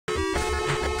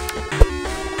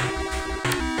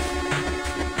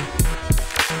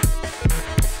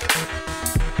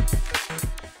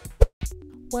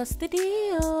What's the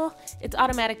deal? It's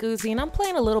Automatic Uzi, and I'm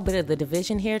playing a little bit of The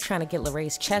Division here, trying to get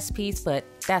Lorraine's chess piece, but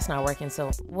that's not working,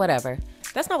 so whatever.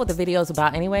 That's not what the video is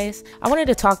about anyways. I wanted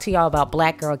to talk to y'all about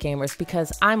black girl gamers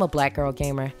because I'm a black girl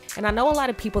gamer. And I know a lot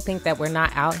of people think that we're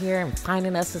not out here and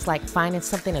finding us is like finding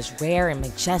something as rare and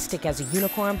majestic as a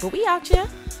unicorn, but we out here.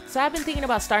 So I've been thinking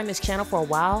about starting this channel for a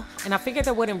while, and I figured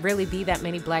there wouldn't really be that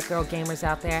many black girl gamers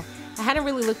out there. I hadn't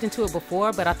really looked into it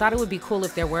before, but I thought it would be cool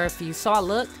if there were a few, so I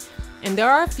looked. And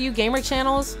there are a few gamer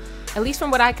channels, at least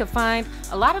from what I could find.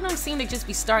 A lot of them seem to just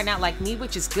be starting out like me,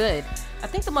 which is good. I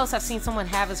think the most I've seen someone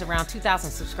have is around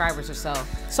 2,000 subscribers or so.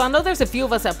 So I know there's a few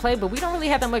of us that play, but we don't really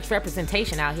have that much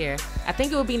representation out here. I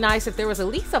think it would be nice if there was at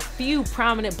least a few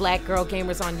prominent black girl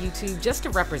gamers on YouTube just to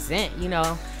represent, you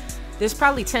know. There's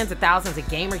probably tens of thousands of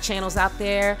gamer channels out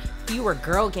there, fewer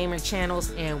girl gamer channels,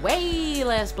 and way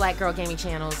less black girl gaming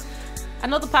channels. I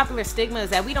know the popular stigma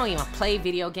is that we don't even play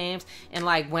video games, and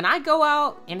like when I go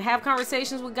out and have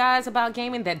conversations with guys about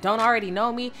gaming that don't already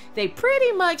know me, they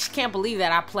pretty much can't believe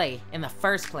that I play in the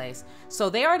first place.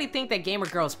 So they already think that gamer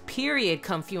girls period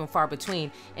come few and far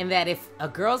between, and that if a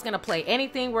girl's gonna play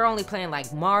anything, we're only playing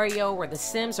like Mario or The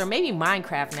Sims or maybe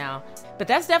Minecraft now. But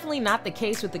that's definitely not the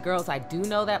case with the girls I do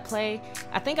know that play.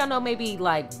 I think I know maybe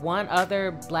like one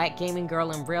other black gaming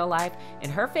girl in real life,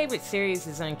 and her favorite series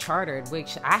is Uncharted,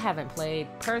 which I haven't played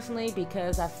personally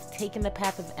because I've taken the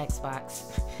path of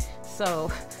Xbox. So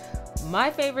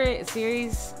my favorite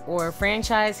series or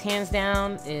franchise, hands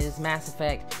down, is Mass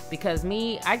Effect, because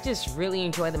I just really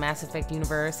enjoy the Mass Effect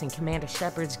universe and Commander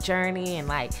Shepard's journey and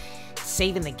like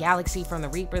saving the galaxy from the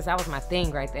Reapers. That was my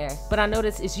thing right there. But I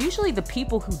noticed it's usually the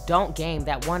people who don't game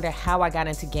that wonder how I got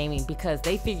into gaming, because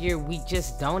they figure we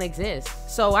just don't exist.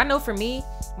 So I know for me,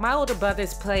 my older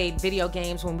brothers played video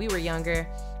games when we were younger,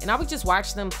 and I would just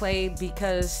watch them play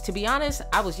because, to be honest,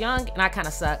 I was young and I kind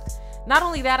of sucked. Not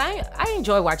only that, I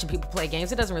enjoy watching people play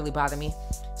games. It doesn't really bother me.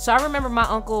 So I remember my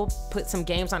uncle put some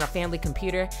games on our family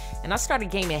computer, and I started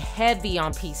gaming heavy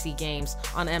on PC games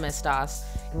on MS-DOS.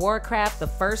 Warcraft, the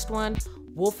first one,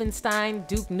 Wolfenstein,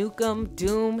 Duke Nukem,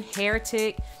 Doom,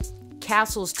 Heretic,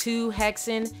 Castles 2,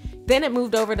 Hexen. Then it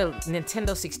moved over to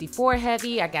Nintendo 64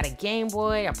 heavy. I got a Game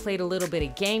Boy. I played a little bit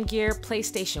of Game Gear,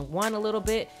 PlayStation 1 a little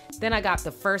bit. Then I got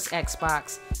the first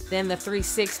Xbox, then the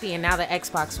 360, and now the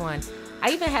Xbox One. I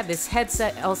even had this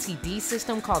headset LCD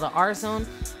system called the R-Zone.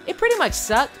 It pretty much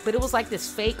sucked, but it was like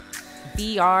this fake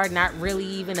VR, not really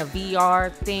even a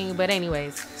VR thing, but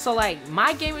anyways. So like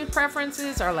my gaming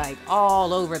preferences are like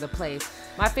all over the place.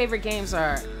 My favorite games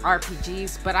are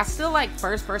RPGs, but I still like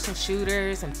first-person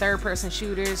shooters and third-person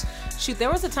shooters. Shoot,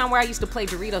 there was a time where I used to play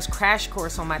Doritos Crash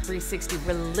Course on my 360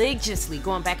 religiously,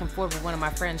 going back and forth with one of my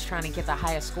friends trying to get the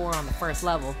highest score on the first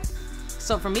level.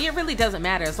 So for me, it really doesn't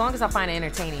matter as long as I find it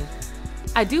entertaining.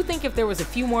 I do think if there was a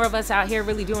few more of us out here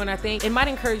really doing our thing, it might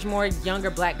encourage more younger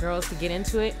black girls to get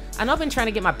into it. I know I've been trying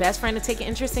to get my best friend to take an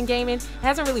interest in gaming. It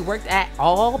hasn't really worked at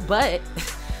all, but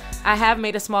I have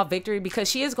made a small victory because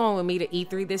she is going with me to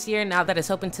E3 this year now that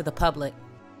it's open to the public.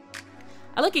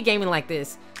 I look at gaming like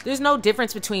this. There's no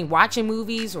difference between watching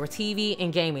movies or TV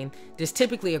and gaming. There's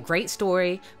typically a great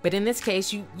story, but in this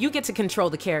case, you get to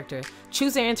control the character,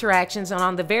 choose their interactions, and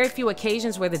on the very few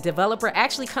occasions where the developer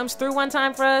actually comes through one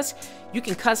time for us, you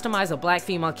can customize a black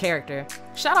female character.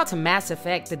 Shout out to Mass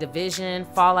Effect, The Division,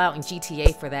 Fallout, and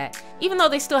GTA for that, even though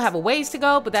they still have a ways to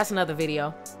go, but that's another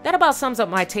video. That about sums up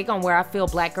my take on where I feel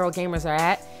black girl gamers are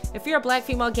at. If you're a black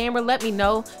female gamer, let me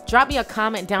know. Drop me a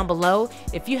comment down below.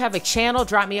 If you have a channel,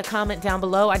 drop me a comment down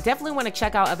below. I definitely want to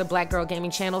check out other black girl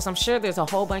gaming channels. I'm sure there's a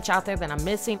whole bunch out there that I'm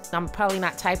missing. I'm probably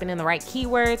not typing in the right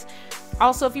keywords.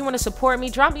 Also, if you want to support me,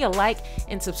 drop me a like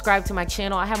and subscribe to my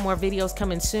channel. I have more videos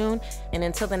coming soon. And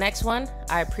until the next one,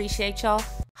 I appreciate y'all.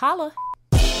 Holla.